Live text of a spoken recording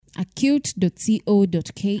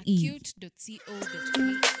acute.co.ke.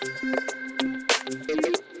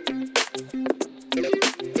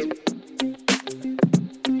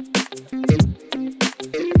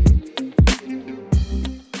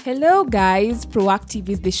 Hello guys, Proactive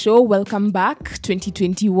is the show. Welcome back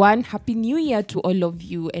 2021. Happy New Year to all of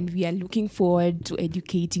you, and we are looking forward to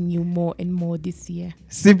educating you more and more this year.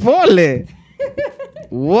 Sipole.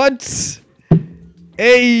 What?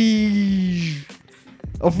 Hey.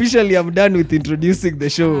 Officially, I'm done with introducing the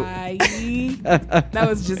show. That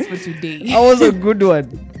was just for today. That was a good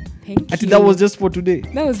one. Thank you. That was just for today.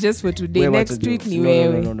 That was just for today. Next week,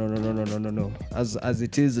 No. As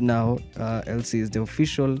it is now, Elsie is the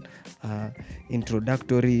official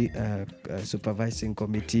introductory supervising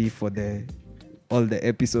committee for all the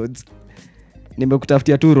episodes.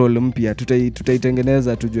 Nimekutafutia tu role mpya,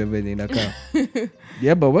 tutaitengeneza tujue venye inakaa.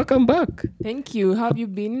 Yeah, but welcome back. Thank you. How have you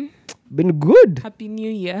been? Been good. Happy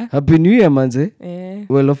New Year. Happy New Year manze.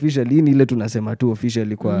 Well, officially ni ile tunasema tu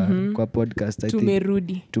officially kwa podcast.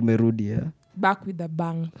 Tumerudi, yeah. Back with a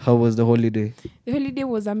bang. How was the holiday? The holiday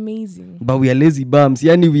was amazing. But we are lazy bums.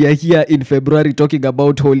 Yani we are here in February talking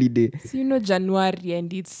about holiday. So you know January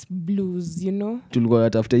and it's blues, you know. Tulikuwa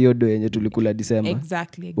tafuta hiyo do yenye tulikula December.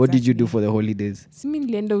 Exactly. What did you do for the holidays? Simi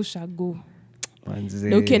nilienda ushago. Manze.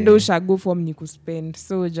 Na ukienda ushago form ni kuspend.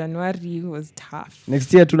 So January was tough.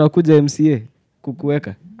 Next year tunakuja MCA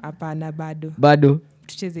kukuweka. Hapana Bado.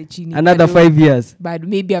 Tucheze chini. Another 5 years. Bado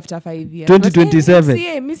maybe after 5 years. 2027.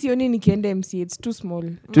 MCA, mimi sioni nikienda MCA, it's too small.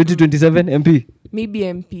 2027 MP.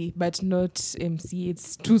 Maybe MP but not MCA,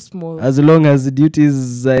 it's too small. As long as duties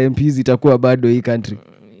za MPs itakuwa bado hii country.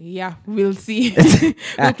 Yeah, we'll see.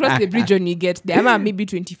 We'll cross the bridge when we get there. Maybe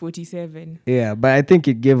 2047. Yeah, but I think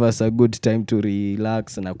it gave us a good time to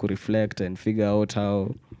relax and reflect and figure out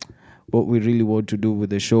what we really want to do with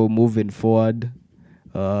the show moving forward.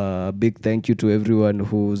 Big thank you to everyone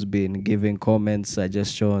who's been giving comments,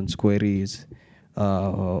 suggestions, queries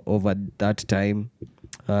over that time,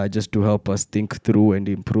 just to help us think through and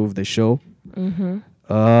improve the show. Mm-hmm.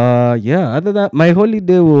 Other than that, my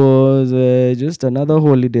holiday was just another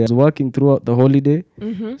holiday. I was working throughout the holiday.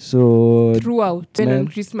 Mm-hmm. So throughout on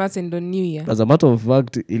Christmas and on New Year. As a matter of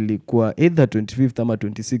fact, ilikuwa either 25th or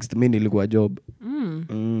 26th, mimi nilikuwa job.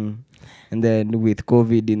 And then with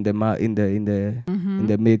COVID in the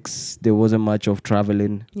mix, there wasn't much of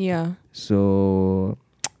traveling. Yeah. So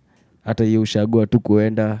hata hiyo ushagua tu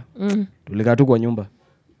kuenda. Tulikaa tu kwa nyumba.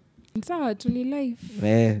 Sawa, tuni live.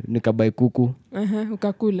 Nikabai kuku.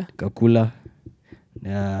 Ukakula. Kakula.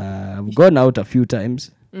 I've gone out a few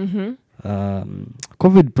times.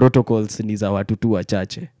 COVID protocols ni za watu tu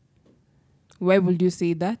wachache. Why would you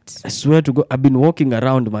say that? I swear to God, I've been walking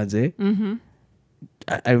around, manze.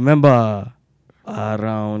 I remember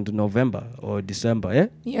around November or December,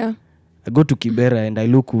 Yeah. I go to Kibera and I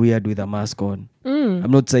look weird with a mask on.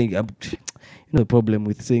 I'm not saying... the problem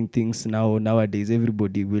with saying things nowadays,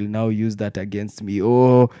 everybody will now use that against me.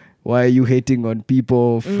 Oh, why are you hating on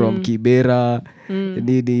people from Kibera?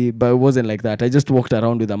 But it wasn't like that. I just walked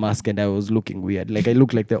around with a mask and I was looking weird. Like I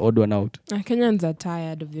looked like the odd one out. Kenyans are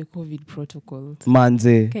tired of the COVID protocols.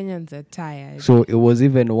 Manze. Kenyans are tired. So it was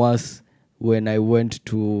even worse when I went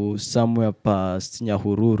to somewhere past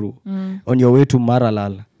Nyahururu. On your way to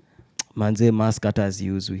Maralal. Manze, mask hata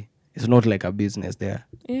haziuzwi. It's not like a business there.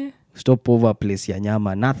 Yeah. Stop over place ya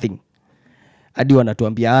nyama, nothing. Hadi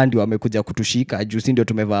wanatuambia ndio wamekuja kutushika juu si ndio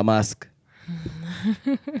tumevaa mask.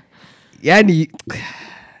 Yani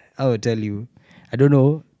I will tell you, I don't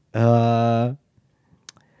know,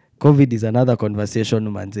 COVID is another conversation,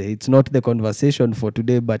 manze. It's not the conversation for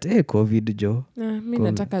today, but COVID, Joe. Mimi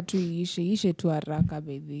nataka tu ishe tu haraka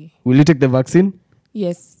baby. Will you take the vaccine?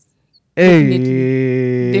 Yes.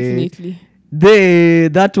 Definitely.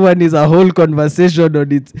 That one is a whole conversation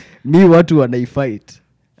on it. Me watu wanaifight.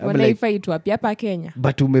 Wanaifight wapi hapa Kenya?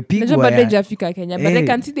 But umepigwa ya. Bado hajafika Kenya. But I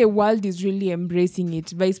can see the world is really embracing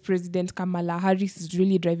it. Vice President Kamala Harris is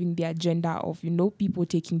really driving the agenda of, people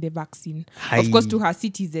taking the vaccine. Of course to her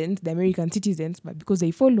citizens, the American citizens, but because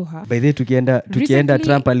they follow her. By the way, tukienda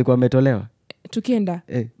Trump alikuwa ametolewa. Tukienda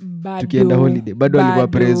holiday. Bado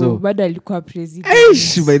alikuwa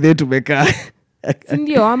president. By the way tumekaa.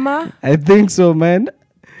 Ndio ama? I think so, man.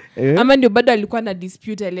 Ama ndio bado alikuwa na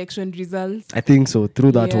dispute election results. I think so,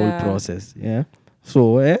 through that whole process. Yeah.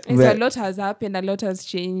 So, a lot has happened, a lot has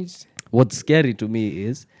changed. What's scary to me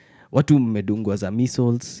is watu mmedungwa za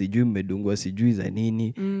measles, sijui mmedungwa sijui za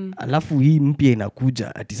nini. Alafu hii mpya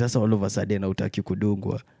inakuja ati sasa all of a sudden hautaki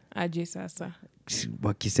kudungwa. Aje sasa.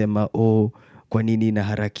 Wakisema kwa nini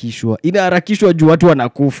inaharakishwa juu watu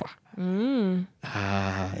wanakufa.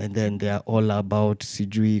 And then they are all about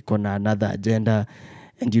sijui kona another agenda.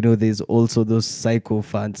 And you know, there's also those psycho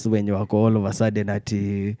fans when you wako all of a sudden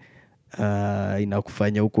ati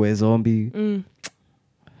inakufanya ukue zombie.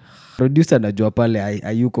 Producer najua pale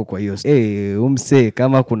ayuko kwa hiyo. Umse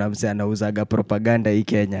kama kuna mse anauzaga propaganda hii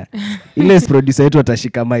Kenya. Ile producer yetu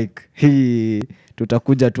atashika mic. Hii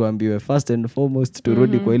tutakuja tuambiwe first and foremost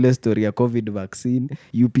turudi kwa ile story ya COVID vaccine.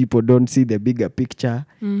 You people don't see the bigger picture.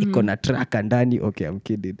 Iko na tracker ndani. Okay, I'm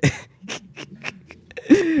kidding.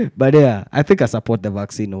 But yeah, I think I support the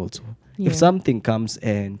vaccine also. If something comes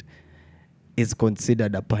and is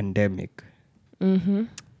considered a pandemic,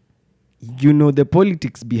 you know, the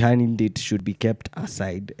politics behind it should be kept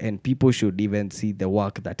aside, and people should even see the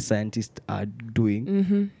work that scientists are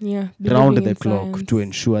doing round the clock science to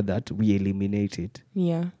ensure that we eliminate it.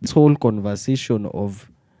 This whole conversation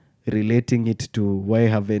of relating it to why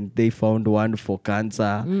haven't they found one for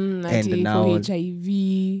cancer and now for HIV,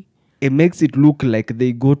 it makes it look like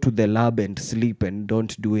they go to the lab and sleep and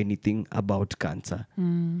don't do anything about cancer,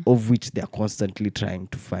 of which they're constantly trying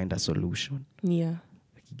to find a solution.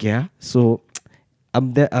 Yeah, so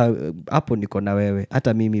I'm there, hapo niko na wewe.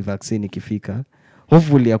 Hata mimi vaccine ikifika,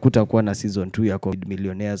 hopefully hakutakuwa na season 2 ya COVID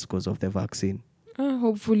millionaires because of the vaccine.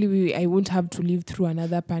 Hopefully I won't have to live through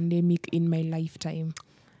another pandemic in my lifetime.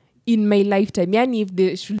 Yani, if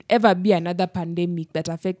there should ever be another pandemic that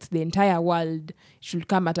affects the entire world, it should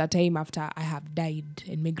come at a time after I have died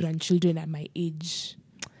and my grandchildren are my age.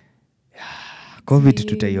 COVID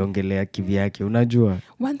tutaiongelea kivyake, unajua.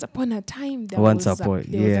 Once upon a time there was a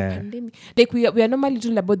pandemic. Like we are normally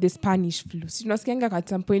told about the Spanish flu. So tunasikianga at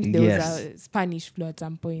some point there was a Spanish flu at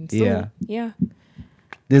some point. So yeah.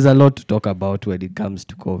 There's a lot to talk about when it comes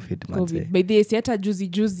to COVID. By the theater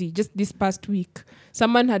juicy, just this past week,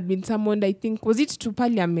 someone had been summoned, I think, was it to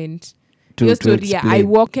Parliament? I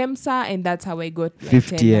walk KEMSA and that's how I got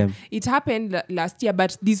 50M. It happened last year,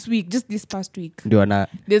 but this week, just this past week,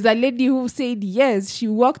 there's a lady who said yes, she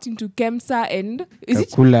walked into KEMSA and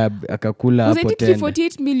akakula was it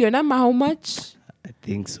 48 million? How much? I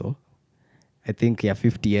think so. I think ya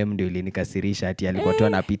 50M ndio ilinikasirisha ati alikuwa tu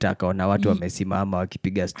anapita akaona watu wamesimama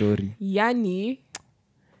wakipiga story. Yani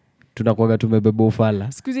tunakuaga tumebeba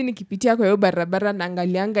ufala. Sikuzi nikipitia kwa hiyo barabara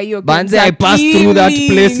naangalianga hiyo Banze, I passed through that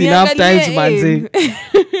place enough times banze.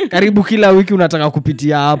 Karibu kila wiki unataka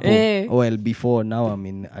kupitia hapo. Well, before now I'm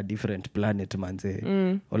in a different planet manze.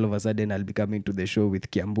 All of a sudden I'll be coming to the show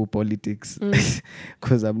with Kiambu politics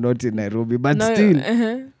because I'm not in Nairobi, but still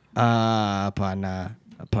hapana.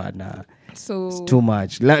 So it's too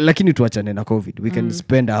much. Lakini tuachane na COVID. We can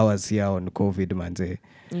spend hours here on COVID manze.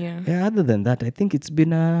 Yeah, other than that, I think it's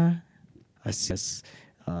been a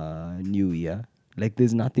new year. Like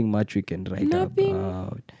there's nothing much we can write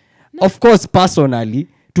about. Of course, personally,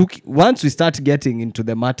 once we start getting into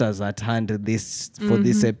the matters at hand, for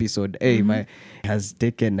this episode, my has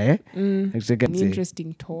taken an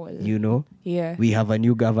interesting toll. You know, we have a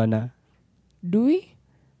new governor. Do we?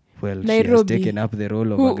 Well, Nairobi. She has taken up the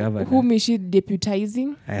role of a governor. Whom is she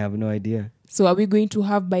deputizing? I have no idea. So are we going to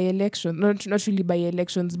have by-election? Not really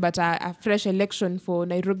by-elections, but a fresh election for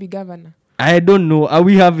Nairobi governor? I don't know. Are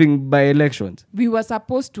we having by-elections? We were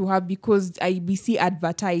supposed to have because IBC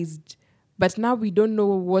advertised. But now we don't know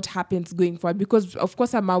what happens going forward. Because, of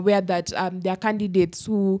course, I'm aware that there are candidates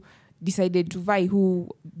who decided to vie, who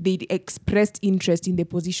they expressed interest in the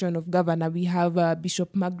position of governor. We have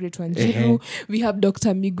Bishop Margaret Wanjiru. We have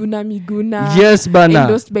Dr. Miguna. Yes, Bana.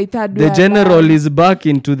 Endorsed by Third The general is back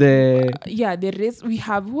into the... the race. We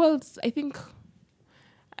have, who else? I think...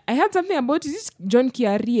 I heard something about, is it John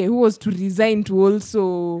Kiarie, who was to resign to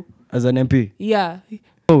also... As an MP? Yeah.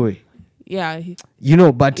 No way. Yeah. You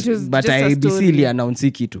know, but IBC ili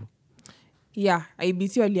announce kitu. Yeah,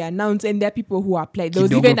 IBC only announced, and there are people who applied. There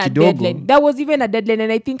was even a deadline. There was even a deadline,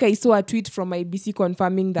 and I think I saw a tweet from IBC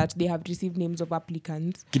confirming that they have received names of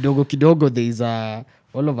applicants. Kidogo, there is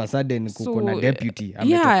all of a sudden kuna deputy.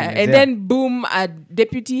 And then boom, a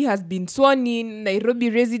deputy has been sworn in. Nairobi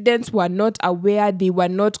residents were not aware. They were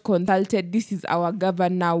not consulted. This is our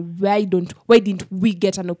governor. Why didn't we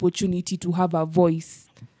get an opportunity to have a voice?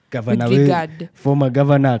 Former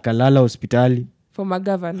governor akalala hospitali. Former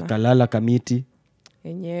governor kalala kamiti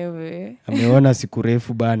enyewe ameona siku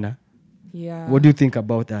refu bana. What do you think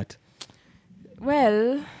about that?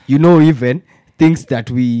 Well, you know, even things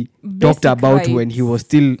that we talked about rights. When he was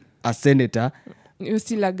still a senator, he was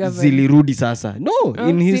still a governor, zilirudi sasa.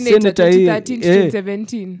 In his senator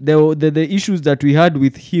 2013-2017 the issues that we had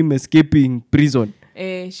with him escaping prison,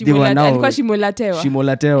 alikuwa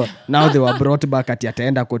shimolatewa. Now they were brought back ati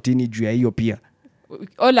ataenda kotini juu ya hiyo pia.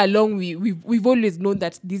 all along we've always known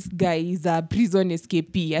that this guy is a prison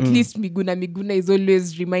escapee. At least Miguna is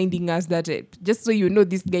always reminding us that just so you know,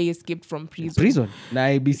 this guy escaped from prison. Na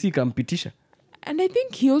IBC kampitisha. And I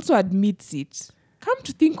think he also admits it. Come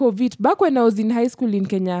to think of it, back when I was in high school in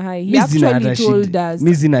Kenya High, he actually told us.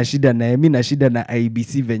 Mi na shida na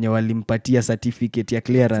IBC venye walimpatia certificate ya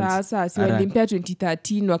clearance. Sasa, si walimpea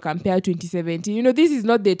 2013, wakampea 2017. You know, this is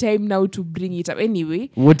not the time now to bring it up.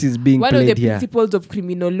 Anyway, what is being played here? One of the principles of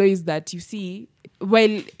criminal law is that, you see,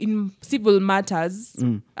 while in civil matters,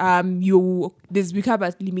 we have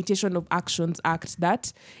a limitation of actions act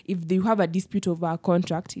that if you have a dispute over a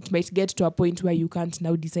contract, it might get to a point where you can't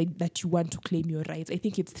now decide that you want to claim your rights. I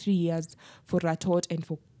think it's 3 years for a tort and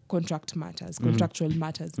for contractual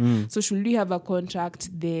matters. So should we have a contract,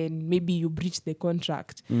 then maybe you breach the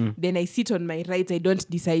contract. Then I sit on my rights. I don't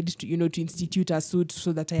decide to institute a suit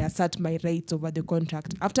so that I assert my rights over the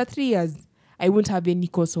contract. After 3 years, I won't have any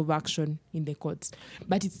cause of action in the courts.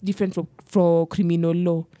 But it's different for criminal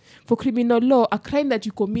law. For criminal law, a crime that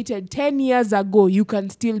you committed 10 years ago, you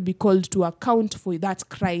can still be called to account for that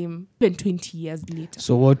crime 20 years later.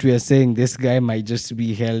 So what we are saying, this guy might just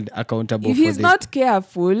be held accountable if for he's not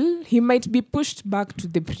careful, he might be pushed back to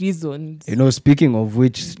the prisons. You know, speaking of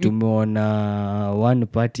which, tumeona one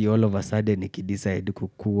party all of a sudden ikidecide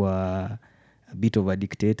kukuwa a bit of a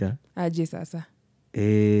dictator. Aje sasa.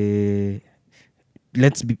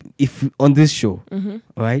 Let's be, if on this show,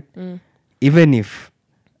 right? Even if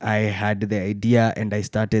I had the idea and I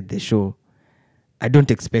started the show, I don't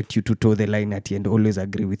expect you to toe the line at the end, always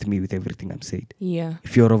agree with me with everything I'm saying. Yeah.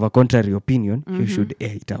 If you're of a contrary opinion, you should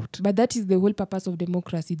air it out. But that is the whole purpose of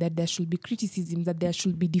democracy, that there should be criticism, that there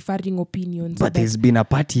should be differing opinions. But there's been a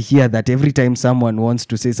party here that every time someone wants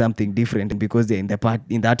to say something different because they're in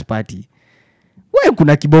that party, wewe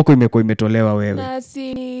kuna kiboko imetolewa wewe. Na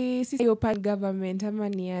si government ama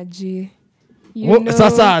ni aje.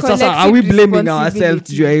 Sasa are we blaming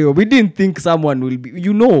ourselves? We didn't think someone will be,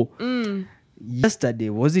 yesterday,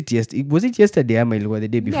 was it yesterday ama ilikuwa the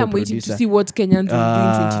day before? I'm waiting to see what Kenyans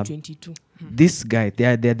will do in 2022. This guy,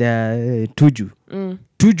 they're Tuju.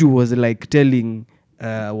 Tuju was like telling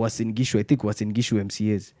Uasin Gishu, I think Uasin Gishu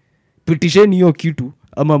MCAs, petisheni hiyo kitu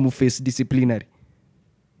ama muface disciplinary.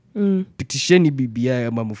 Petisheni BBI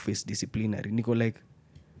ama muface disciplinary. Niko like,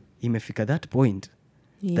 imefika that point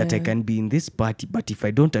that I can be in this party, but if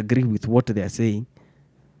I don't agree with what they are saying,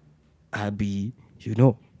 I'll be,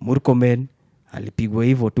 Murkomen alipigwa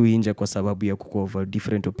hivyo tu inje kwa sababu ya kuko of a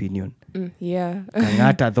different opinion.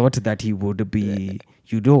 Kangata thought that he would be,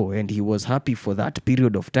 and he was happy for that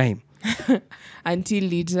period of time. Until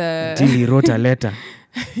he wrote a letter.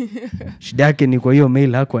 Shida yake ni kwa hiyo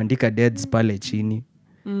mail hakuandika deads pale chini.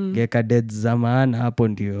 Geka deads za maana hapo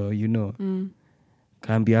ndio,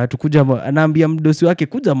 kaambia watu anaambia mdosi wake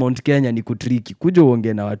kuja Mount Kenya ni kutriki, kuja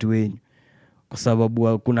uongee na watu wenyu. Kwa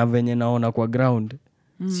sababu kuna venye naona kwa ground,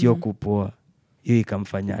 sio kupoa. Hiyo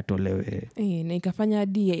ikamfanya atolewe. Na ikafanya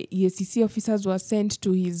hadi EACC officers were sent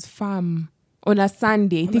to his farm on a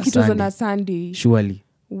Sunday. I think it was on a Sunday. Surely.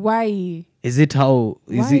 Why? Is it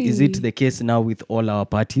the case now with all our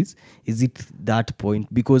parties? Is it that point?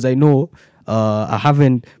 Because I know I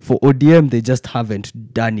haven't, for ODM, they just haven't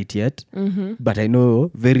done it yet. But I know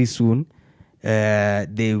very soon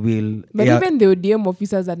they will. But even the ODM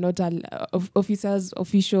officers are not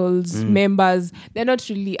officials, members, they're not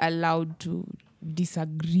really allowed to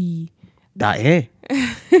disagree.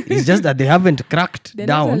 It's just that they haven't cracked they're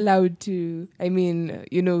down. They're not allowed to. I mean,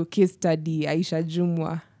 case study, Aisha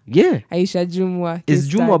Jumwa. Yeah. Aisha Jumwa. Is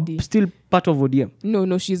Jumwa still part of ODM?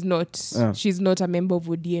 No, she's not. She's not a member of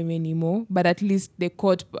ODM anymore. But at least the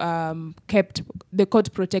court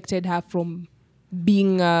protected her from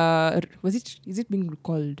being is it being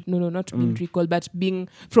recalled? No, not being recalled, but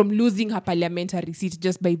from losing her parliamentary seat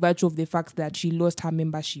just by virtue of the fact that she lost her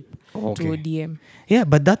membership to ODM. Yeah,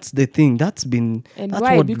 but that's the thing. That's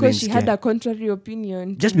why? Because she had a contrary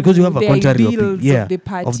opinion. Just because you have a contrary opinion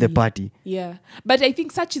of the party. Yeah. But I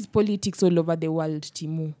think such is politics all over the world,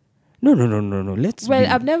 Timu. No.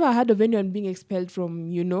 I've never heard of anyone being expelled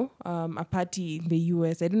from, a party in the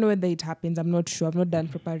US. I don't know whether it happens. I'm not sure. I've not done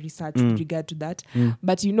proper research with regard to that.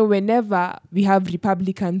 But, whenever we have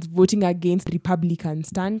Republicans voting against Republican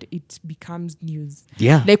stand, it becomes news.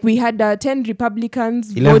 Yeah. Like we had 10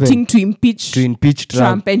 Republicans voting to impeach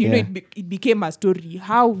Trump. And, it became a story.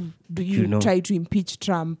 How do you try to impeach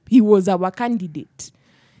Trump? He was our candidate.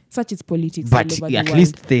 Such is politics all over the world. But at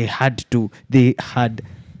least they had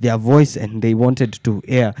their voice and they wanted to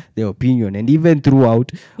air their opinion. And even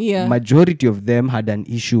throughout, majority of them had an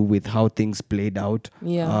issue with how things played out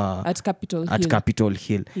at Capitol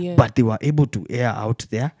Hill. Yeah. But they were able to air out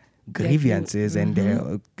their grievances and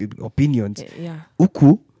their opinions.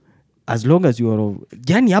 Uku, as long as you are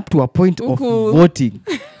yani up to a point of voting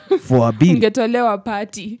for a bill. Ungetolewa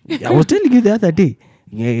party. I was telling you the other day.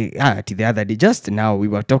 Just now we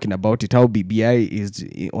were talking about it, how BBI is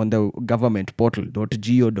on the government portal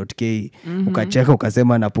 .go.ke. Ukacheka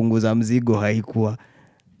ukasema napunguza mzigo haikuwa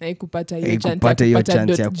haikupata hiyo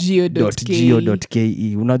chance ya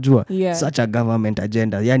 .go.ke. Unajua such a government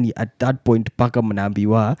agenda, yani at that point paka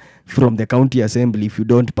mnaambiwa from the county assembly, if you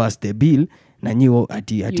don't pass the bill na nyiwo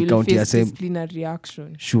ati county assembly disciplinary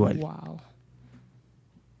action. Surely. Wow.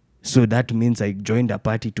 So that means I joined a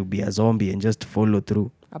party to be a zombie and just follow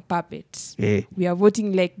through. A puppet. We are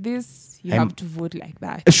voting like this. You have to vote like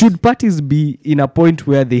that. Should parties be in a point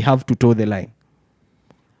where they have to toe the line?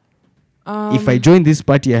 If I join this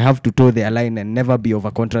party, I have to toe their line and never be of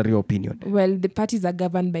a contrary opinion. Well, the parties are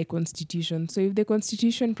governed by constitution. So if the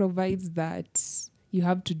constitution provides that you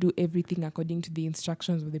have to do everything according to the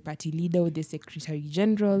instructions of the party leader or the secretary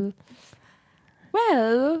general...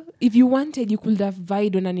 Well, if you wanted, you could have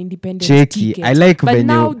vied on an independent ticket. I like but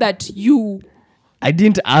now that I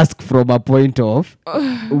didn't ask from a point of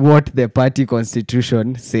what the party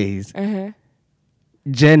constitution says.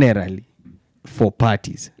 Generally, for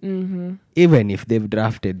parties, even if they've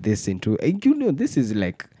drafted this into... this is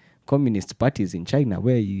like communist parties in China,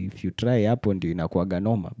 where if you try up on the inakuwaga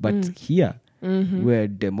noma. But here, where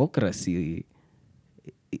democracy...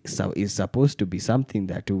 So is supposed to be something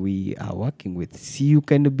that we are working with. See, you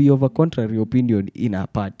can be of a contrary opinion in a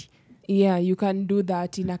party. Yeah, you can do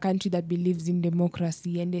that in a country that believes in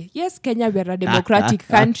democracy. And yes, Kenya, we're a democratic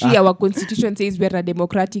country. Our constitution says we're a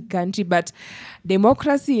democratic country. But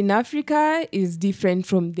democracy in Africa is different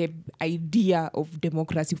from the idea of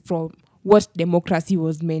democracy, from what democracy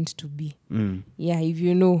was meant to be. Yeah, if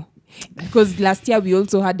you know. Because last year we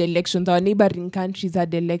also had elections. Our neighboring countries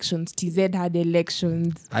had elections. TZ had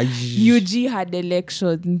elections. UG had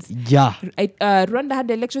elections. Yeah. Rwanda had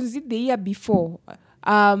elections. Is it the year before?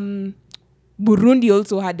 Burundi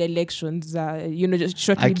also had elections. Just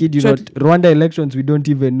shortly. I kid you not. Rwanda elections, we don't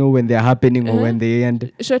even know when they're happening or when they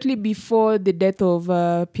end. Shortly before the death of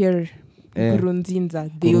Pierre Nkurunziza,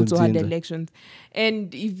 they also had elections.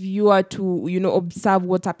 And if you are to, observe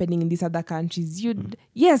what's happening in these other countries,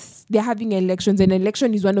 yes, they're having elections. And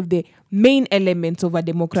election is one of the main elements of a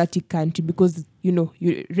democratic country because,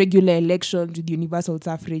 regular elections with universal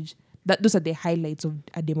suffrage, those are the highlights of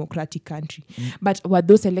a democratic country. But were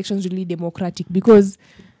those elections really democratic? Because...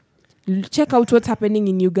 check out what's happening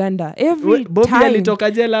in Uganda every time.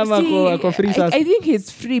 I think he's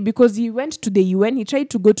free because he went to the UN. He tried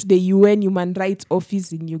to go to the UN Human Rights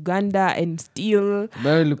Office in Uganda and still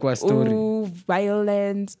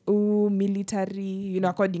violence, military,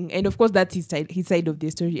 according. And of course, that's his side of the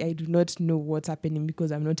story. I do not know what's happening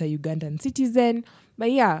because I'm not a Ugandan citizen.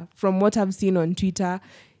 But yeah, from what I've seen on Twitter,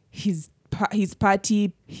 his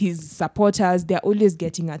party, his supporters, they're always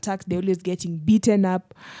getting attacked. They're always getting beaten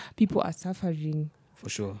up. People are suffering. For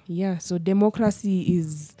sure. Yeah, so democracy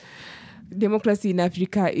in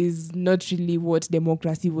Africa is not really what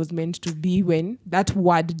democracy was meant to be when that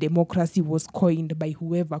word democracy was coined by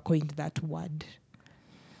whoever coined that word.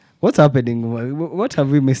 What's happening? What have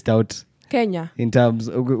we missed out? Kenya. In terms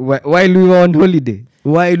of, while we were on holiday,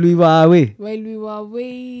 while we were away.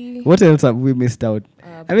 What else have we missed out?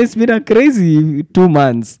 It's been a crazy 2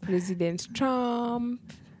 months. President Trump.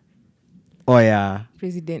 Oh, yeah.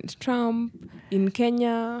 President Trump in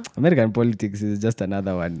Kenya. American politics is just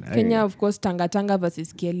another one. Kenya, of course, Tanga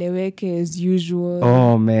versus Kieleweke as usual.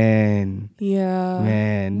 Oh, man. Yeah.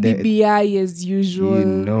 Man. BBI as usual.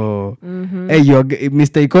 Hey,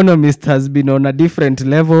 Mr. Economist has been on a different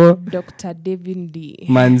level. Dr. David D.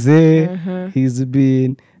 Manze, he's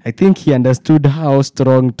been... I think he understood how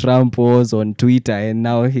strong Trump was on Twitter, and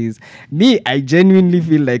now I genuinely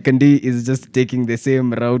feel like Ndi is just taking the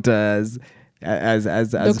same route as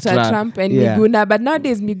Dr. Trump and Miguna, but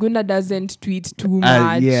nowadays Miguna doesn't tweet too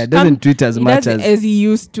much. Doesn't tweet as much as he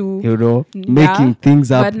used to. Making things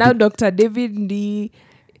up. But now Dr. David Ndi,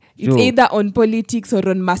 it's either on politics or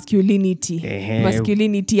on masculinity.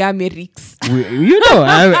 Masculinity Americs.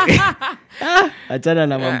 Achana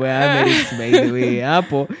na mambo ya Americs, by the way.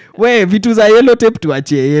 Hapo vitu za yellow tape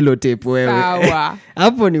tuachie yellow tape wewe.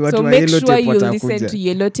 Hapo ni watu wa yellow tape watakuja. So make sure you listen to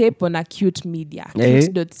Yellow Tape on Acute Media.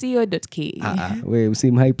 acute.co.ke.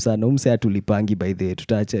 Usimhype sana. Umse atulipangi by the way.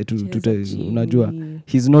 Tutaacha unajua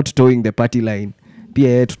he's not towing the party line. pia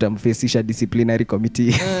yeye tutamfesisha disciplinary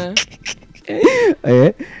committee.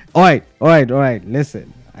 All right, listen,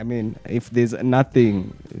 I mean, if there's nothing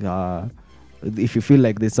if you feel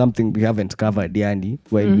like there's something we haven't covered yani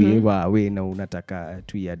while we were away na unataka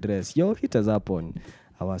to address, hit us up on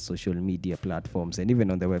our social media platforms and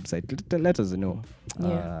even on the website. Let us know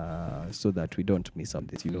so that we don't miss out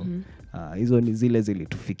this, hizo ni zile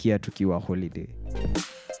tufikia tukiwa holiday.